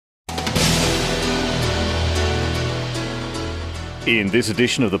In this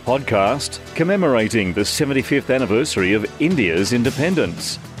edition of the podcast, commemorating the 75th anniversary of India's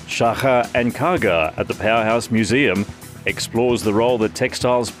independence, Shakha and Karga at the Powerhouse Museum explores the role that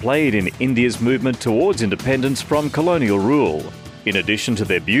textiles played in India's movement towards independence from colonial rule. In addition to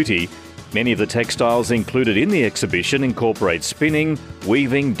their beauty, many of the textiles included in the exhibition incorporate spinning,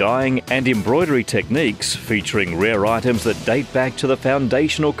 weaving, dyeing and embroidery techniques featuring rare items that date back to the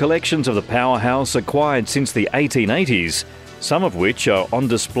foundational collections of the Powerhouse acquired since the 1880s, some of which are on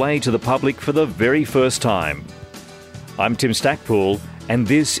display to the public for the very first time. I'm Tim Stackpool, and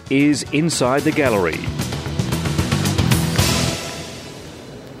this is Inside the Gallery.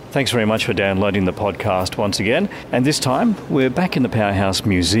 Thanks very much for downloading the podcast once again. And this time, we're back in the Powerhouse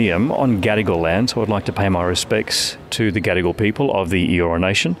Museum on Gadigal land, so I'd like to pay my respects to the Gadigal people of the Eora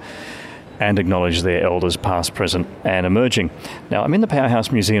Nation and acknowledge their elders past, present and emerging. Now, I'm in the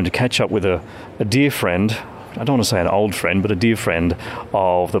Powerhouse Museum to catch up with a dear friend. I don't want to say an old friend, but a dear friend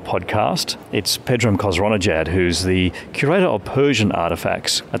of the podcast. It's Pedram Khosronejad, who's the curator of Persian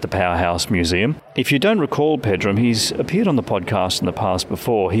artefacts at the Powerhouse Museum. If you don't recall Pedram, he's appeared on the podcast in the past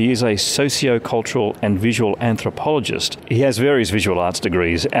before. He is a socio-cultural and visual anthropologist. He has various visual arts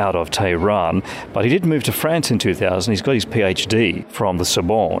degrees out of Tehran, but he did move to France in 2000. He's got his PhD from the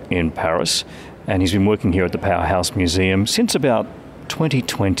Sorbonne in Paris, and he's been working here at the Powerhouse Museum since about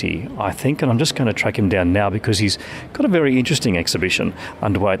 2020, I think, and I'm just going to track him down now because he's got a very interesting exhibition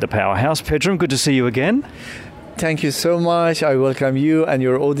underway at the Powerhouse. Pedram, good to see you again. Thank you so much. I welcome you and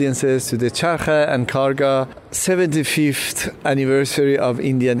your audiences to the Shakha and Karga 75th anniversary of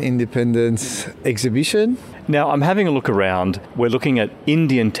Indian independence exhibition. Now, I'm having a look around. We're looking at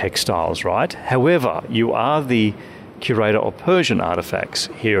Indian textiles, right? However, you are the curator of Persian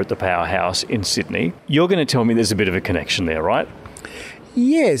artefacts here at the Powerhouse in Sydney. You're going to tell me there's a bit of a connection there, right?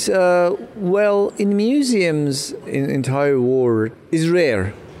 Yes, well, in museums in the entire world, it's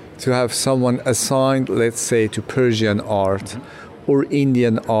rare to have someone assigned, let's say, to Persian art or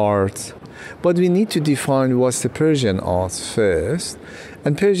Indian art. But we need to define what's the Persian art first.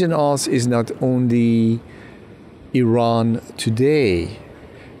 And Persian art is not only Iran today.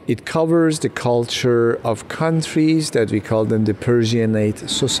 It covers the culture of countries that we call them the Persianate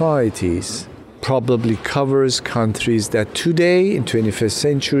societies. Probably covers countries that today, in 21st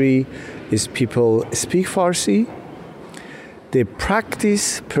century, is people speak Farsi. They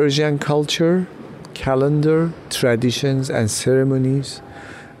practice Persian culture, calendar, traditions, and ceremonies,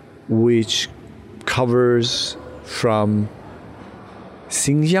 which covers from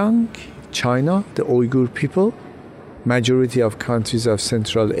Xinjiang, China, the Uyghur people, majority of countries of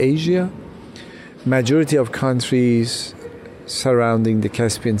Central Asia, majority of countries surrounding the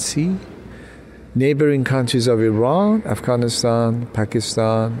Caspian Sea, neighboring countries of Iran, Afghanistan,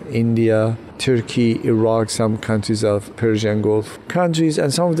 Pakistan, India, Turkey, Iraq, some countries of Persian Gulf countries,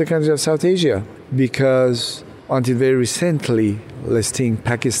 and some of the countries of South Asia. Because until very recently, let's think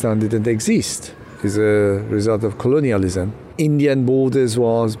Pakistan didn't exist. It's a result of colonialism. Indian borders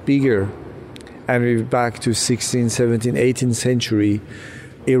was bigger. And we're back to 16th, 17th, 18th century.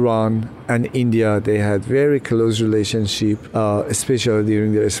 Iran and India, they had very close relationship, especially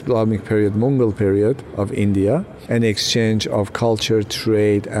during the Islamic period, Mongol period of India, an exchange of culture,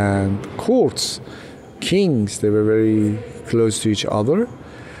 trade, and courts. Kings, they were very close to each other.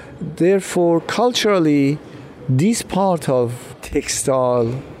 Therefore, culturally, this part of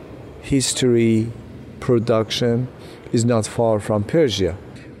textile history, production, is not far from Persia.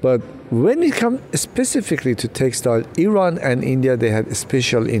 But when it comes specifically to textile, Iran and India, they had a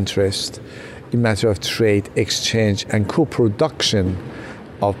special interest in matter of trade, exchange, and co-production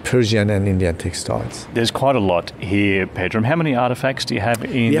of Persian and Indian textiles. There's quite a lot here, Pedram. How many artifacts do you have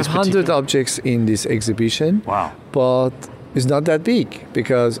in this particular? We have 100 objects in this exhibition. Wow. But it's not that big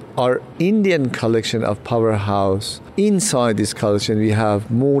because our Indian collection of Powerhouse, inside this collection, we have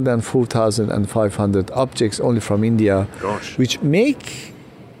more than 4,500 objects only from India, which make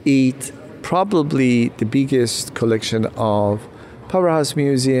it probably the biggest collection of Powerhouse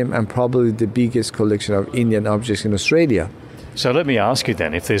Museum and probably the biggest collection of Indian objects in Australia. So let me ask you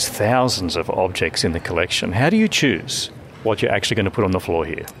then, if there's thousands of objects in the collection, how do you choose what you're actually going to put on the floor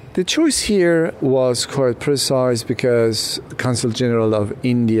here? The choice here was quite precise because the Consul General of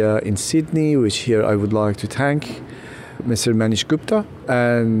India in Sydney, which here I would like to thank, Mr. Manish Gupta,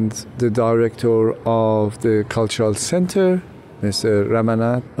 and the director of the Cultural Center, Mr.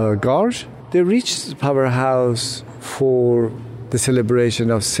 Ramanath Garg, they reached the Powerhouse for the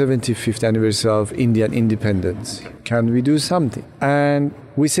celebration of 75th anniversary of Indian independence. Can we do something? And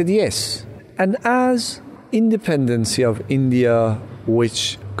we said yes. And as independency of India,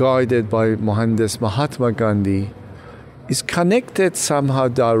 which guided by Mohandas Mahatma Gandhi, is connected somehow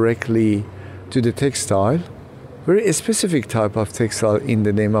directly to the textile, very specific type of textile in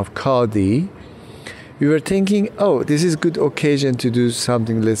the name of khadi. We were thinking, this is a good occasion to do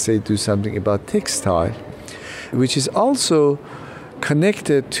something, let's say do something about textile, which is also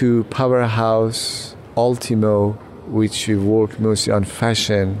connected to Powerhouse Ultimo, which we work mostly on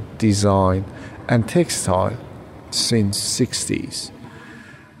fashion, design, and textile since 60s.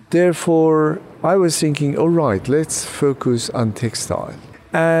 Therefore, I was thinking, all right, let's focus on textile.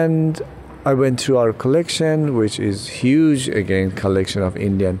 And I went through our collection, which is huge, again, collection of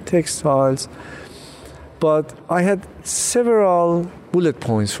Indian textiles. But I had several bullet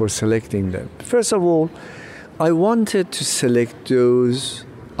points for selecting them. First of all, I wanted to select those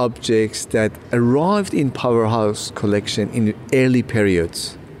objects that arrived in Powerhouse collection in early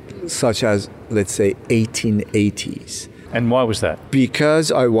periods, such as, let's say, 1880s. And why was that?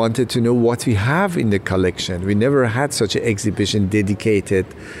 Because I wanted to know what we have in the collection. We never had such an exhibition dedicated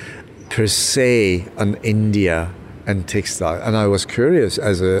per se on India and textile. And I was curious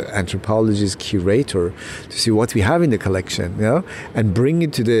as an anthropologist curator to see what we have in the collection, and bring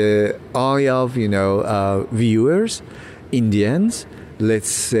it to the eye of, viewers, Indians. Let's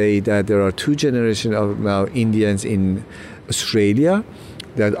say that there are 2 generations of now Indians in Australia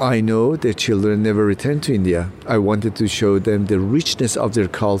that I know their children never returned to India. I wanted to show them the richness of their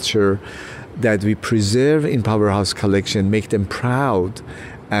culture that we preserve in Powerhouse collection, make them proud.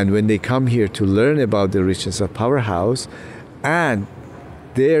 And when they come here to learn about the richness of Powerhouse and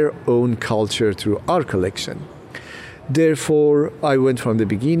their own culture through our collection. Therefore, I went from the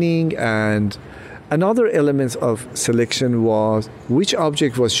beginning, and another element of selection was which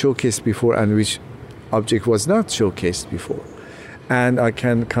object was showcased before and which object was not showcased before. And I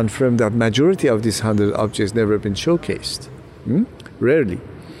can confirm that majority of these 100 objects never been showcased. Rarely.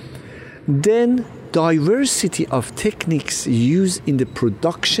 Then diversity of techniques used in the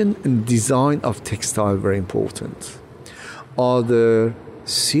production and design of textile very important. Are there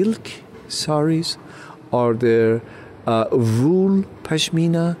silk saris? Are there wool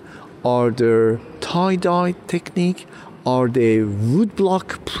pashmina? Are there tie-dye technique? Are there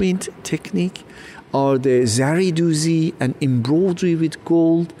woodblock print technique? Are there zari-doozi and embroidery with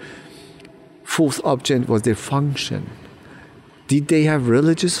gold? Fourth object was their function. Did they have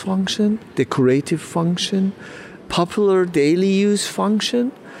religious function, decorative function, popular daily use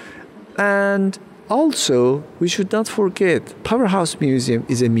function? And also, we should not forget, Powerhouse Museum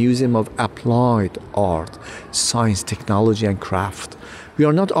is a museum of applied art, science, technology, and craft. We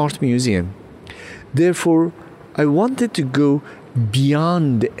are not art museum. Therefore, I wanted to go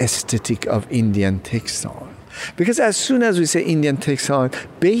beyond the aesthetic of Indian textile. Because as soon as we say Indian textile,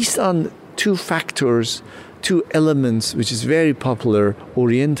 based on 2 factors, 2 elements, which is very popular,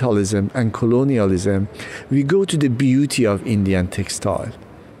 Orientalism and colonialism, we go to the beauty of Indian textile,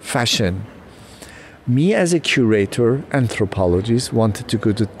 fashion. Me as a curator, anthropologist, wanted to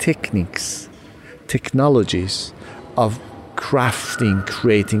go to techniques, technologies of crafting,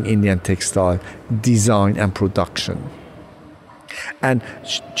 creating Indian textile, design and production. And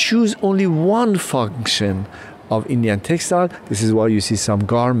choose only one function of Indian textile. This is why you see some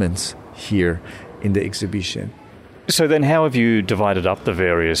garments here in the exhibition. So then how have you divided up the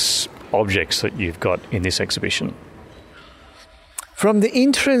various objects that you've got in this exhibition? From the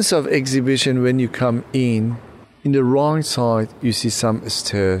entrance of exhibition, when you come in the right side you see some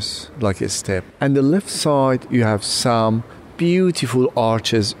stairs, like a step. And the left side you have some beautiful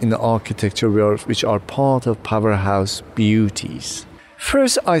arches in the architecture which are part of Powerhouse beauties.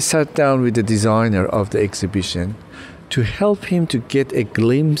 First, I sat down with the designer of the exhibition to help him to get a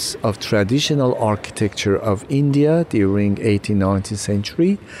glimpse of traditional architecture of India during 18th, 19th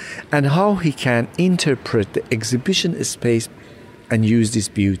century and how he can interpret the exhibition space and use these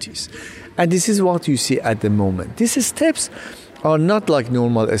beauties. And this is what you see at the moment. These steps are not like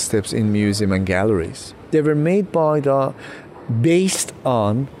normal steps in museum and galleries. They were made based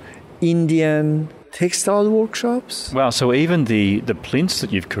on Indian textile workshops. Wow, so even the plinths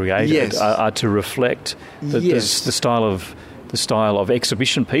that you've created are to reflect the style of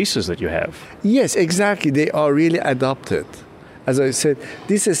exhibition pieces that you have. Yes, exactly. They are really adapted. As I said,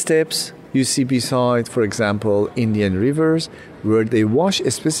 these steps you see beside, for example, Indian rivers, where they wash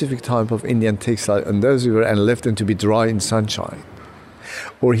a specific type of Indian textile on those rivers and left them to be dry in sunshine.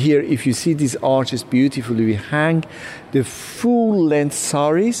 Or here, if you see these arches beautifully, we hang the full-length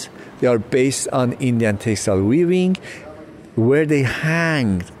saris. They are based on Indian textile weaving, where they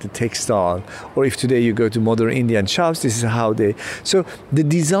hang the textile. Or if today you go to modern Indian shops, this is how they... So the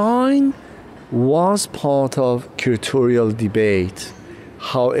design was part of curatorial debate.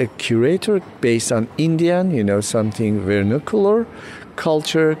 how a curator based on Indian, something vernacular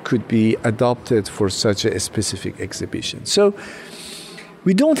culture could be adopted for such a specific exhibition. So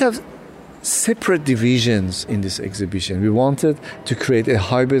we don't have separate divisions in this exhibition. We wanted to create a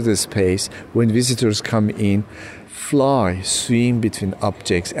hybrid space when visitors come in, fly, swim between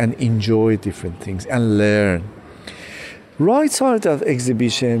objects and enjoy different things and learn. Right side of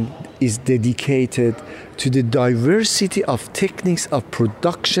exhibition is dedicated to the diversity of techniques of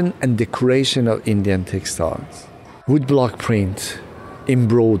production and decoration of Indian textiles. Woodblock print,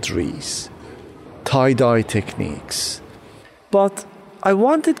 embroideries, tie-dye techniques. But I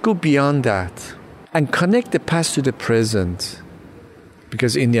wanted to go beyond that and connect the past to the present,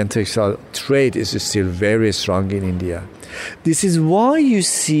 because Indian textile trade is still very strong in India. This is why you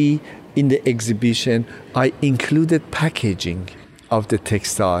see in the exhibition I included packaging of the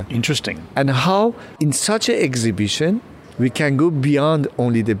textile. Interesting. And how in such an exhibition we can go beyond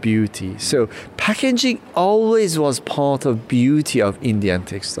only the beauty. So packaging always was part of beauty of Indian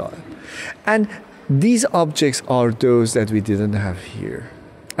textile. And these objects are those that we didn't have here.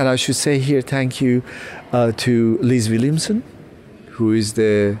 And I should say here thank you to Liz Williamson, who is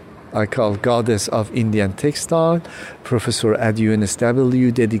I call goddess of Indian textile, professor at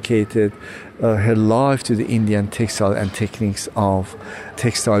UNSW, dedicated her life to the Indian textile and techniques of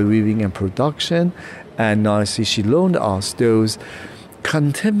textile weaving and production. And nicely she loaned us those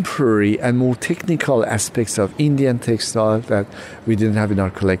contemporary and more technical aspects of Indian textile that we didn't have in our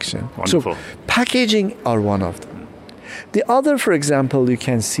collection. Wonderful. So packaging are one of them. The other, for example, you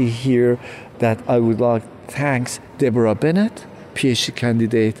can see here that I would like to thank Deborah Bennett, PhD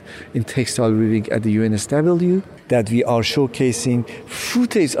candidate in textile weaving at the UNSW, that we are showcasing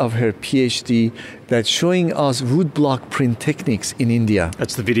footage of her PhD that's showing us woodblock print techniques in India.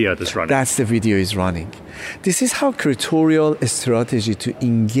 That's the video that's running. That's the video is running. This is how curatorial strategy to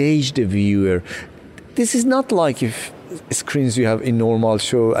engage the viewer. This is not like if screens you have in normal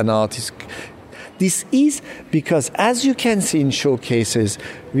show an artist. This is because, as you can see in showcases,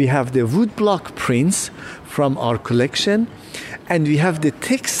 we have the woodblock prints from our collection, and we have the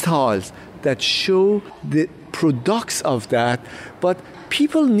textiles that show the products of that, but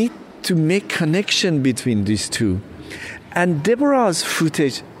people need to make connection between these two. And Deborah's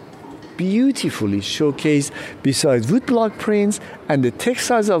footage beautifully showcase, besides woodblock prints and the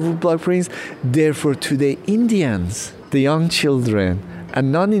textiles of woodblock prints, therefore today Indians, the young children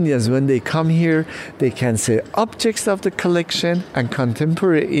and non-Indians, when they come here, they can see objects of the collection and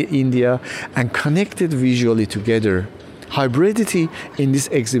contemporary India and connect it visually together. Hybridity in this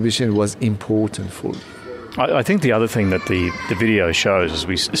exhibition was important for me. I think the other thing that the video shows as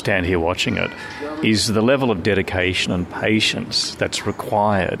we stand here watching it is the level of dedication and patience that's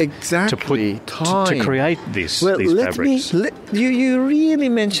required to create these fabrics. You really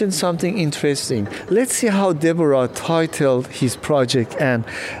mentioned something interesting. Let's see how Deborah titled his project and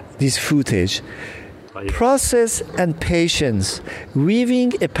this footage. Process and Patience,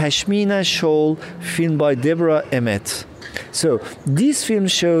 Weaving a Pashmina Shawl, filmed by Deborah Emmett. So this film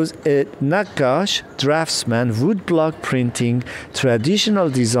shows a Naqash draftsman woodblock printing traditional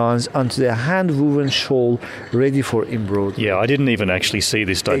designs onto the hand-woven shawl ready for embroidery. Yeah, I didn't even actually see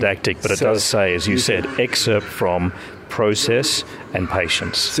this didactic, but it does say, as you said, excerpt from Process and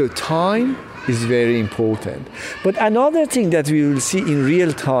Patience. So time is very important. But another thing that we will see in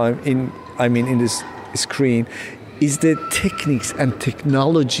real time, in this screen, is the techniques and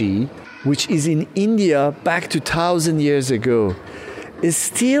technology which is in India back to 1,000 years ago.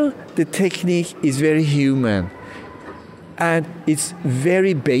 Still, the technique is very human. And it's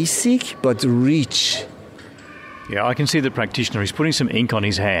very basic but rich. Yeah, I can see the practitioner. He's putting some ink on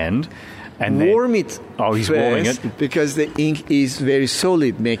his hand. And warm it. Oh, he's warming it? Because the ink is very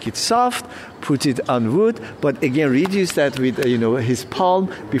solid. Make it soft, put it on wood, but again, reduce that with his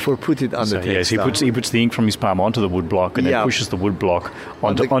palm before put it on the textile. Yes, he puts the ink from his palm onto the wood block and then pushes the wood block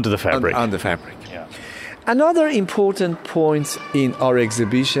onto the fabric. On the fabric. Yeah. Another important point in our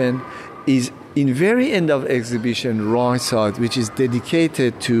exhibition is in very end of exhibition, right side, which is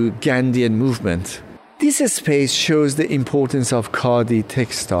dedicated to Gandhian movement. This space shows the importance of Khadi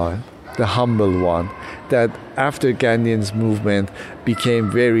textile, the humble one, that after Gandhian's movement became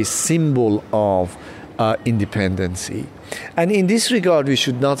very symbol of independency. And in this regard, we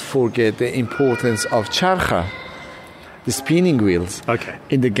should not forget the importance of charkha, the spinning wheels,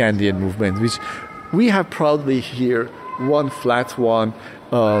 in the Gandhian movement, which we have proudly here, one flat one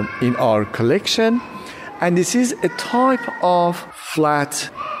in our collection. And this is a type of flat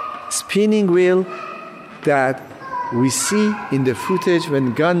spinning wheel that we see in the footage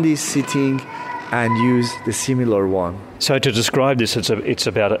when Gandhi is sitting and use the similar one. So to describe this, it's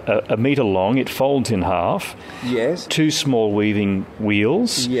about a metre long. It folds in half. Yes. 2 small weaving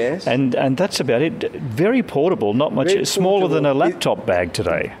wheels. Yes. And that's about it. Very portable, not much. Very smaller portable. than a laptop bag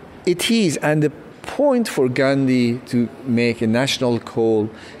today. It is, and the point for Gandhi to make a national call,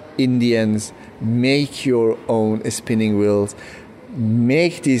 Indians, make your own spinning wheels,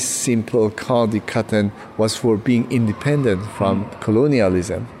 make this simple khadi cotton, was for being independent from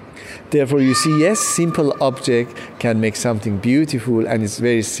colonialism. Therefore, you see, yes, simple object can make something beautiful, and it's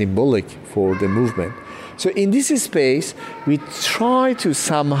very symbolic for the movement. So in this space, we try to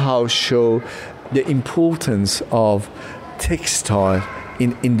somehow show the importance of textile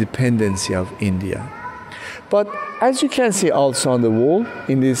in independence of India. But as you can see also on the wall,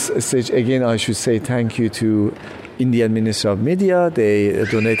 in this stage, again, I should say thank you to Indian Ministry of Media. They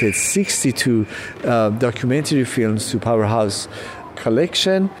donated 62 documentary films to Powerhouse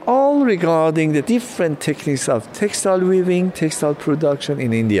collection, all regarding the different techniques of textile weaving, textile production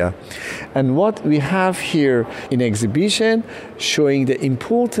in India. And what we have here in exhibition, showing the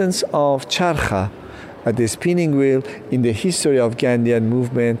importance of charkha, the spinning wheel, in the history of Gandhian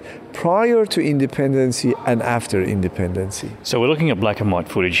movement prior to independence and after independence. So we're looking at black and white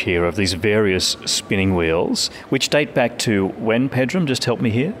footage here of these various spinning wheels, which date back to when, Pedram? Just help me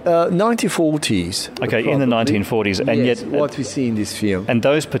here. 1940s. Okay, probably. in the 1940s. And yes, yet, what we see in this film. And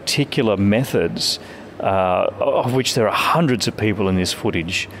those particular methods, of which there are hundreds of people in this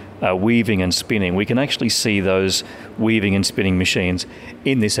footage, weaving and spinning, we can actually see those weaving and spinning machines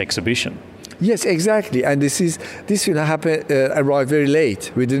in this exhibition. Yes, exactly. And this will arrive very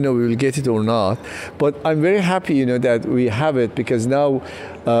late. We didn't know we will get it or not. But I'm very happy, that we have it, because now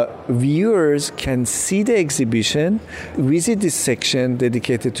viewers can see the exhibition, visit this section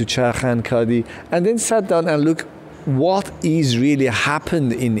dedicated to charkha and khadi, and then sit down and look what is really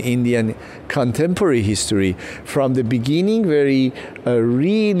happened in Indian contemporary history, from the beginning, very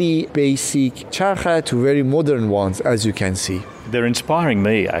really basic charkha, to very modern ones, as you can see. They're inspiring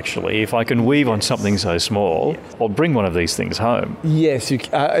me, actually. If I can weave on something so small, I'll bring one of these things home. Yes,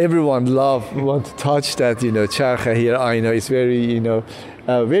 everyone want to touch that, charkha here. I know it's very,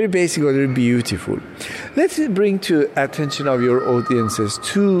 very basic, but very beautiful. Let's bring to attention of your audiences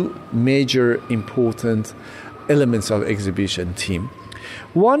 2 major important elements of exhibition team.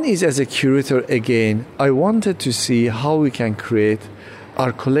 One is, as a curator, again, I wanted to see how we can create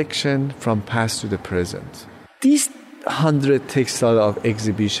our collection from past to the present. These 100 textile of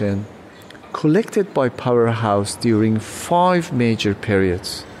exhibition collected by Powerhouse during 5 major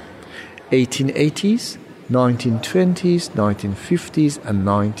periods: 1880s, 1920s, 1950s, and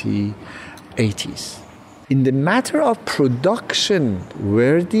 1980s. In the matter of production,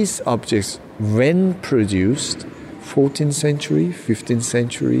 were these objects when produced, 14th century, 15th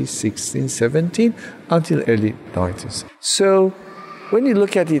century, 16th, 17th, until early 90s. So when you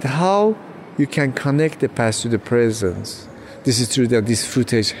look at it, how you can connect the past to the present. This is true that this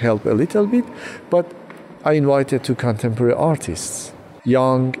footage helped a little bit, but I invited 2 contemporary artists.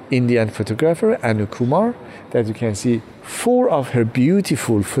 Young Indian photographer Anu Kumar, that you can see 4 of her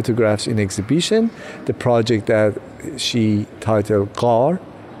beautiful photographs in exhibition. The project that she titled Ghar,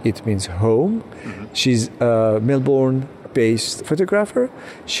 it means home. Mm-hmm. She's a Melbourne-based photographer.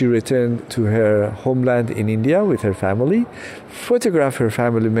 She returned to her homeland in India with her family, photographed her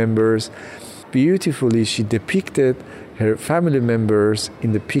family members. Beautifully, she depicted her family members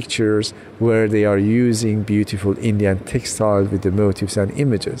in the pictures where they are using beautiful Indian textile with the motifs and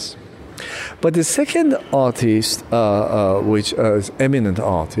images. But the second artist, which is eminent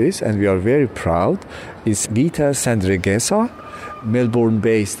artist, and we are very proud, is Geeta Sandregesa,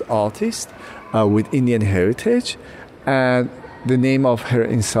 Melbourne-based artist with Indian heritage, and the name of her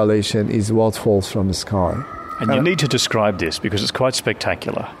installation is What Falls from the Sky. And you need to describe this because it's quite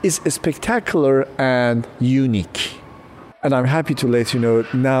spectacular. It's spectacular and unique. And I'm happy to let you know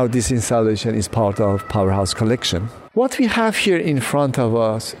now this installation is part of Powerhouse Collection. What we have here in front of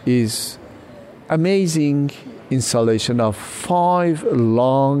us is amazing installation of 5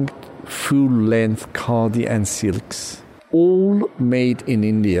 long, full-length khadi and silks, all made in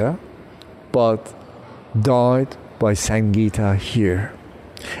India, but dyed by Sangeeta here,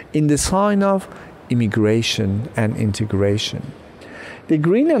 in the sign of immigration and integration. The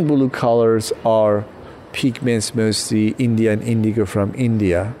green and blue colors are pigments, mostly Indian indigo from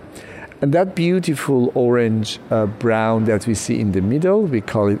India. And that beautiful orange brown that we see in the middle, we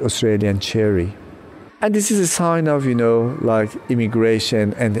call it Australian cherry. And this is a sign of, like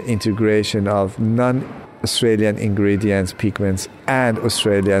immigration and the integration of non-Australian ingredients, pigments, and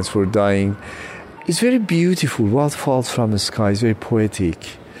Australians for dyeing. It's very beautiful. What falls from the sky is very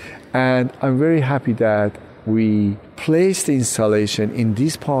poetic. And I'm very happy that we placed the installation in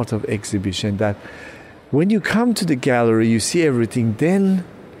this part of exhibition, that when you come to the gallery, you see everything. Then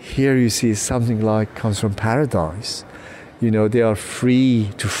here you see something like comes from paradise. They are free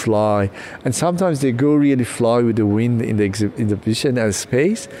to fly. And sometimes they go really fly with the wind in the exhibition and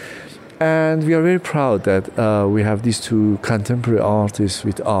space. And we are very proud that we have these two contemporary artists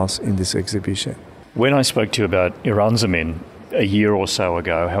with us in this exhibition. When I spoke to you about Iran Zamin a year or so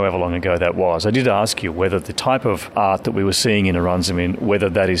ago, however long ago that was, I did ask you whether the type of art that we were seeing in Iran Zamin, whether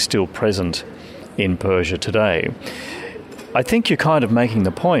that is still present in Persia today. I think you're kind of making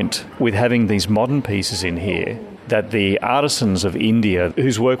the point with having these modern pieces in here that the artisans of India,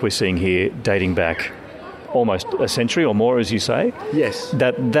 whose work we're seeing here dating back almost a century or more, as you say, yes,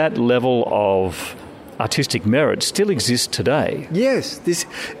 that level of artistic merit still exists today. Yes,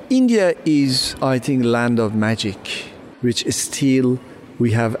 India is, I think, land of magic, which still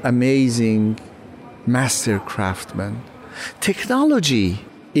we have amazing master craftsmen. Technology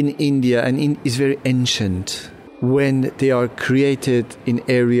in India is very ancient. When they are created in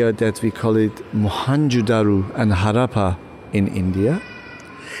area that we call it Mohenjo-daro and Harappa in India,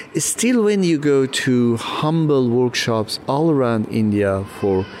 still when you go to humble workshops all around India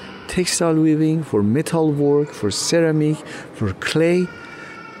for textile weaving, for metal work, for ceramic, for clay,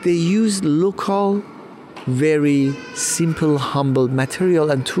 they use local, very simple, humble material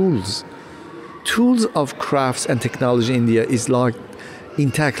and tools. Tools of crafts and technology in India is like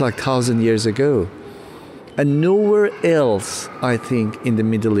intact like 1,000 years ago. And nowhere else, I think, in the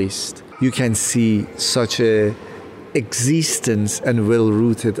Middle East, you can see such a existence and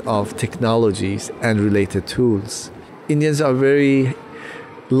well-rooted of technologies and related tools. Indians are very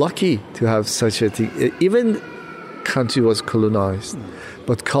lucky to have such a thing. Even country was colonized,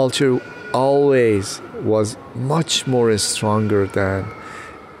 but culture always was much more stronger than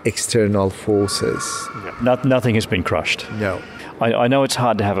external forces. Nothing has been crushed. No. I know it's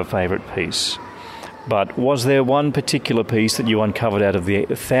hard to have a favorite piece, but was there one particular piece that you uncovered out of the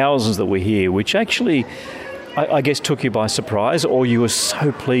thousands that were here, which actually, I guess, took you by surprise, or you were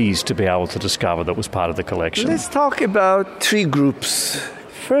so pleased to be able to discover that was part of the collection? Let's talk about three groups.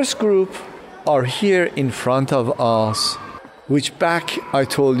 First group are here in front of us, which back, I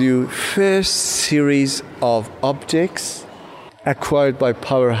told you, first series of objects acquired by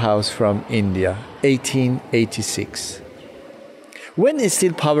Powerhouse from India, 1886. When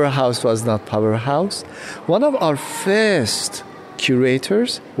still Powerhouse was not Powerhouse, one of our first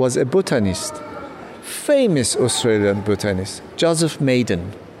curators was a botanist, famous Australian botanist, Joseph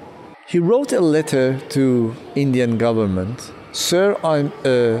Maiden. He wrote a letter to Indian government, "Sir, I'm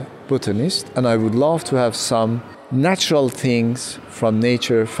a botanist and I would love to have some natural things from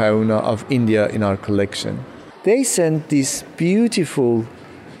nature, fauna of India in our collection." They sent this beautiful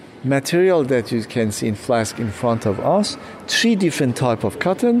material that you can see in flask in front of us, 3 different type of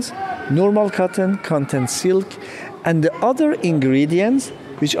cottons, normal cotton, cotton silk, and the other ingredients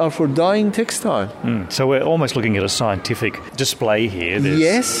which are for dyeing textile. So we're almost looking at a scientific display here.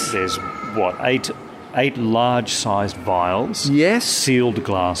 There's what, eight large-sized vials, yes, sealed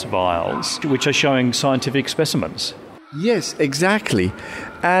glass vials, which are showing scientific specimens. Yes, exactly.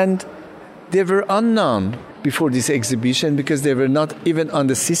 And they were unknown before this exhibition because they were not even on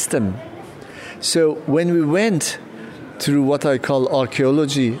the system. So when we went through what I call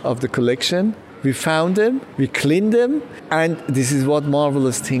archaeology of the collection, we found them, we cleaned them, and this is what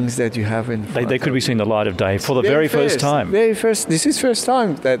marvelous things that you have in front They could be seeing the light of day for the very first time. This is first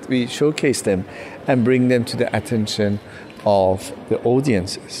time that we showcase them and bring them to the attention of the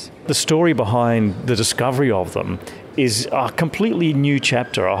audiences. The story behind the discovery of them is a completely new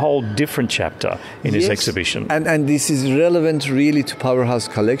chapter, a whole different chapter in this exhibition. And this is relevant really to Powerhouse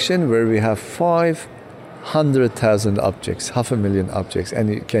Collection, where we have 500,000 objects, 500,000 objects. And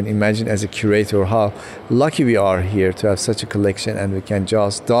you can imagine as a curator how lucky we are here to have such a collection, and we can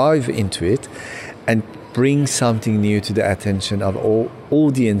just dive into it and bring something new to the attention of all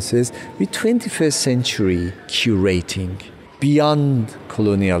audiences with 21st century curating beyond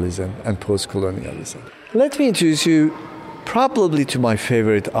colonialism and post-colonialism. Let me introduce you probably to my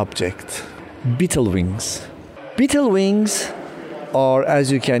favorite object, beetle wings. Beetle wings are,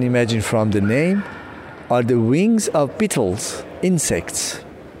 as you can imagine from the name, are the wings of beetles, insects.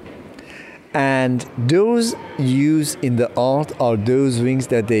 And those used in the art are those wings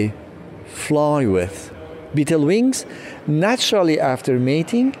that they fly with. Beetle wings, naturally after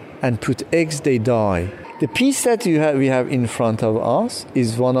mating and put eggs, they die. The piece that we have in front of us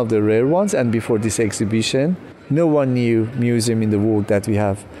is one of the rare ones, and before this exhibition, no one knew museum in the world that we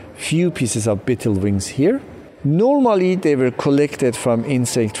have few pieces of beetle wings here. Normally, they were collected from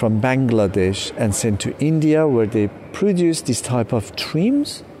insects from Bangladesh and sent to India, where they produce this type of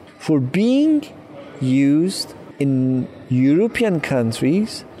trims for being used in European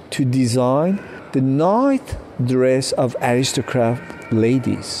countries to design the night dress of aristocrat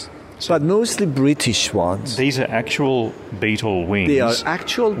ladies, but mostly British ones. These are actual beetle wings. They are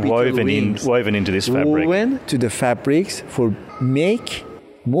actual beetle wings woven into this fabric. Woven to the fabrics for make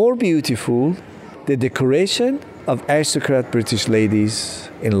more beautiful the decoration of aristocrat British ladies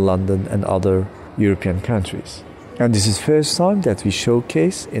in London and other European countries. And this is the first time that we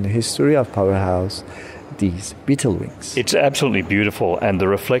showcase in the history of Powerhouse these beetle wings. It's absolutely beautiful, and the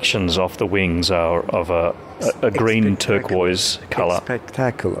reflections of the wings are of a green turquoise colour.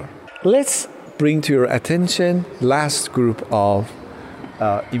 Spectacular. Let's bring to your attention last group of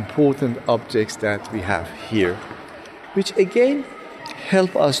important objects that we have here, which again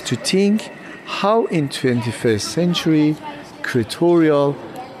help us to think how in 21st century curatorial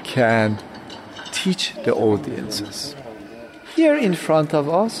can teach the audiences. Here in front of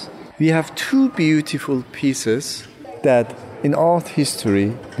us, we have two beautiful pieces that in art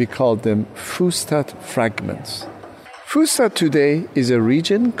history we call them Fustat fragments. Fustat today is a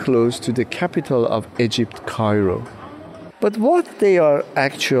region close to the capital of Egypt, Cairo. But what they are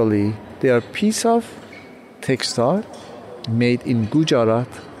actually, they are a piece of textile made in Gujarat,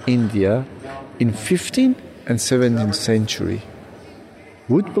 India in 15th and 17th century.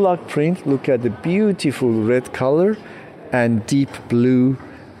 Woodblock print, look at the beautiful red color and deep blue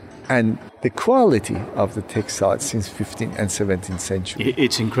and the quality of the textiles since 15th and 17th century.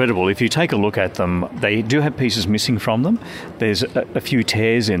 It's incredible. If you take a look at them, they do have pieces missing from them. There's a few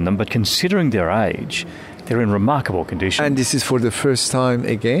tears in them, but considering their age, they're in remarkable condition. And this is for the first time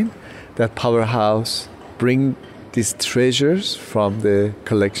again that Powerhouse bring these treasures from the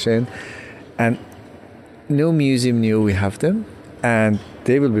collection, and no museum knew we have them, and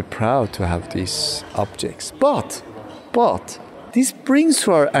they will be proud to have these objects. But this brings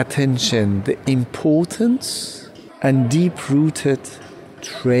to our attention the importance and deep-rooted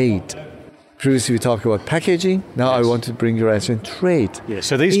trade. Previously we talked about packaging, now yes. I want to bring your attention to trade. Yeah,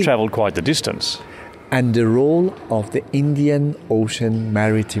 so these travelled quite the distance. And the role of the Indian Ocean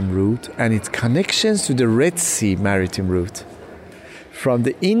maritime route and its connections to the Red Sea maritime route. From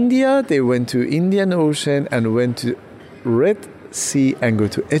the India, they went to Indian Ocean and went to Red Sea and go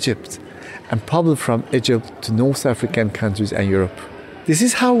to Egypt, and probably from Egypt to North African countries and Europe. This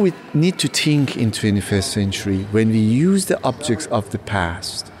is how we need to think in 21st century when we use the objects of the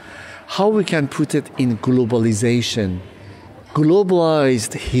past. How we can put it in globalization,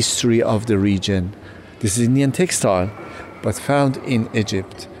 globalized history of the region. This is Indian textile, but found in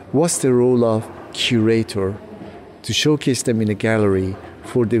Egypt. What's the role of curator to showcase them in a gallery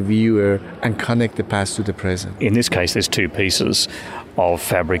for the viewer and connect the past to the present? In this case, there's two pieces of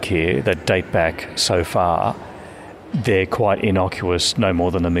fabric here that date back so far. They're quite innocuous, no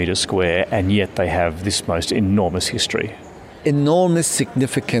more than a metre square, and yet they have this most enormous history. Enormous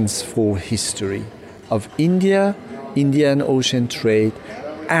significance for history of India, Indian Ocean trade,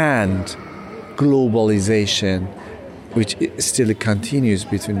 and globalization, which still continues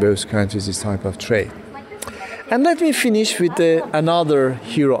between both countries, this type of trade. And let me finish with another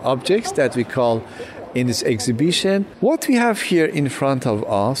hero objects that we call in this exhibition. What we have here in front of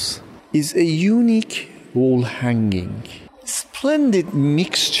us is a unique wall hanging. Splendid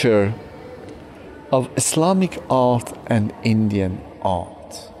mixture of Islamic art and Indian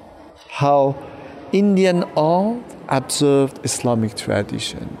art. How Indian art observed Islamic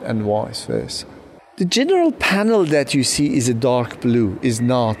tradition and vice versa. The general panel that you see is a dark blue, is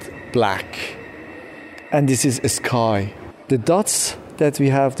not black. And this is a sky. The dots that we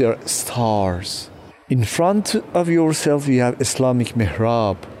have, they are stars. In front of yourself, you have Islamic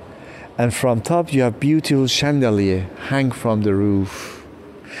mihrab. And from top, you have beautiful chandelier hang from the roof.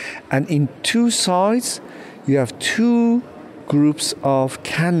 And in two sides, you have two groups of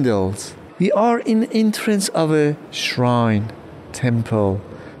candles. We are in entrance of a shrine, temple,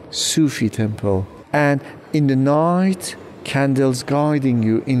 Sufi temple. And in the night, candles guiding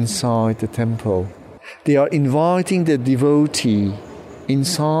you inside the temple. They are inviting the devotee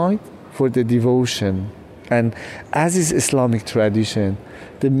inside for the devotion. And as is Islamic tradition,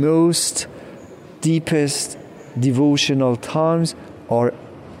 the most deepest devotional times are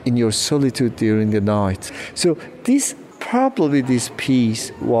in your solitude during the night. So this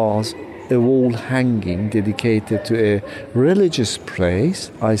piece was a wall hanging dedicated to a religious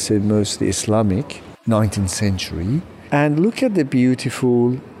place, I said mostly Islamic, 19th century. And look at the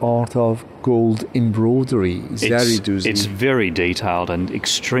beautiful art of gold embroidery. It's very detailed and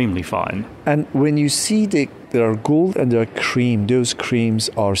extremely fine. And when you see there are gold and there are cream, those creams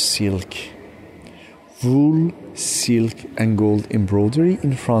are silk. Wool, silk and gold embroidery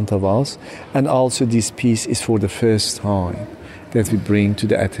in front of us. And also this piece is for the first time that we bring to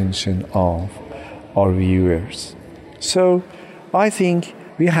the attention of our viewers. So I think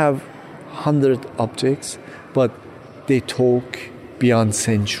we have 100 objects, but they talk beyond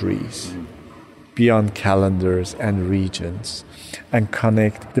centuries, beyond calendars and regions, and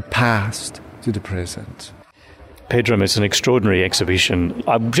connect the past to the present. Pedram, it's an extraordinary exhibition.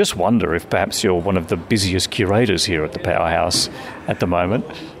 I just wonder if perhaps you're one of the busiest curators here at the Powerhouse at the moment.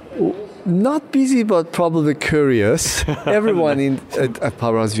 Not busy, but probably curious. Everyone at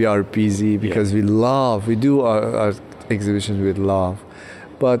Powerhouse, we are busy because we do our exhibitions with love.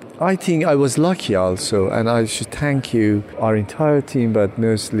 But I think I was lucky also, and I should thank you, our entire team, but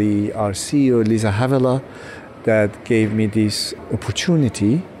mostly our CEO, Lisa Havela, that gave me this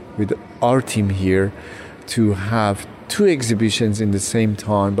opportunity with our team here to have 2 exhibitions in the same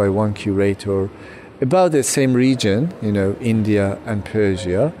time by one curator about the same region, India and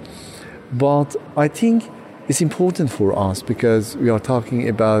Persia. But I think it's important for us because we are talking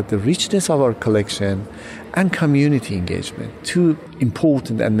about the richness of our collection and community engagement, 2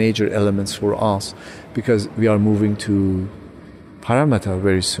 important and major elements for us because we are moving to Parramatta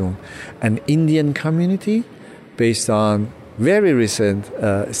very soon. An Indian community, based on very recent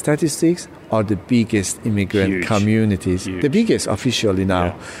statistics, are the biggest immigrant communities. Huge. The biggest officially now.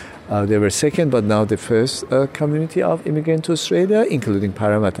 Yeah. They were second, but now the first community of immigrants to Australia, including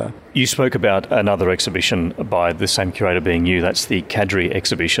Parramatta. You spoke about another exhibition by the same curator being you. That's the Kadri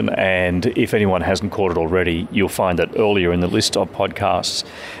exhibition. And if anyone hasn't caught it already, you'll find that earlier in the list of podcasts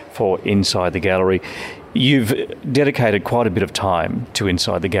for Inside the Gallery. You've dedicated quite a bit of time to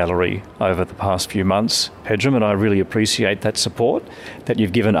Inside the Gallery over the past few months, Pedram, and I really appreciate that support that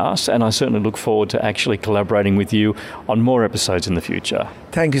you've given us, and I certainly look forward to actually collaborating with you on more episodes in the future.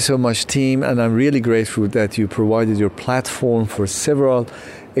 Thank you so much, team, and I'm really grateful that you provided your platform for several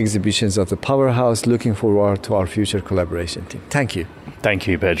exhibitions at the Powerhouse. Looking forward to our future collaboration, team. Thank you. Thank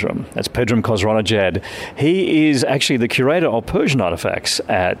you, Pedram. That's Pedram Khosronejad. He is actually the curator of Persian artefacts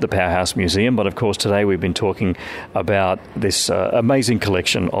at the Powerhouse Museum, but of course today we've been talking about this amazing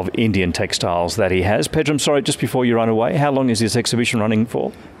collection of Indian textiles that he has. Pedram, sorry, just before you run away, how long is this exhibition running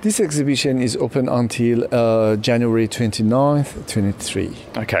for? This exhibition is open until January 29th, 23.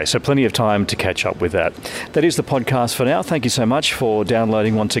 Okay, so plenty of time to catch up with that. That is the podcast for now. Thank you so much for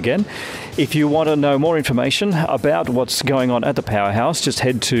downloading once again. If you want to know more information about what's going on at the Powerhouse, just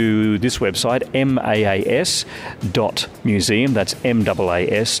head to this website, maas.museum. That's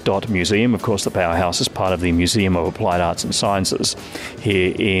maas.museum. Of course, the Powerhouse is part of the Museum of Applied Arts and Sciences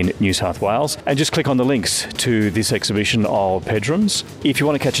here in New South Wales. And just click on the links to this exhibition of Pedram's. If you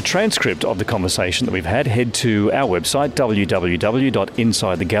want to catch a transcript of the conversation that we've had, head to our website,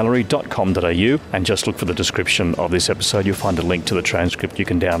 www.insidethegallery.com.au, and just look for the description of this episode. You'll find a link to the transcript you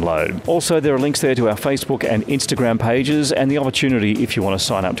can download. Also, there are links there to our Facebook and Instagram pages and the opportunity if you want to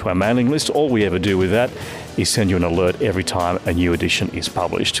sign up to our mailing list. All we ever do with that is send you an alert every time a new edition is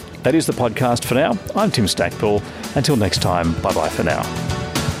published. That is the podcast for now. I'm Tim Stackpool. Until next time, bye-bye for now.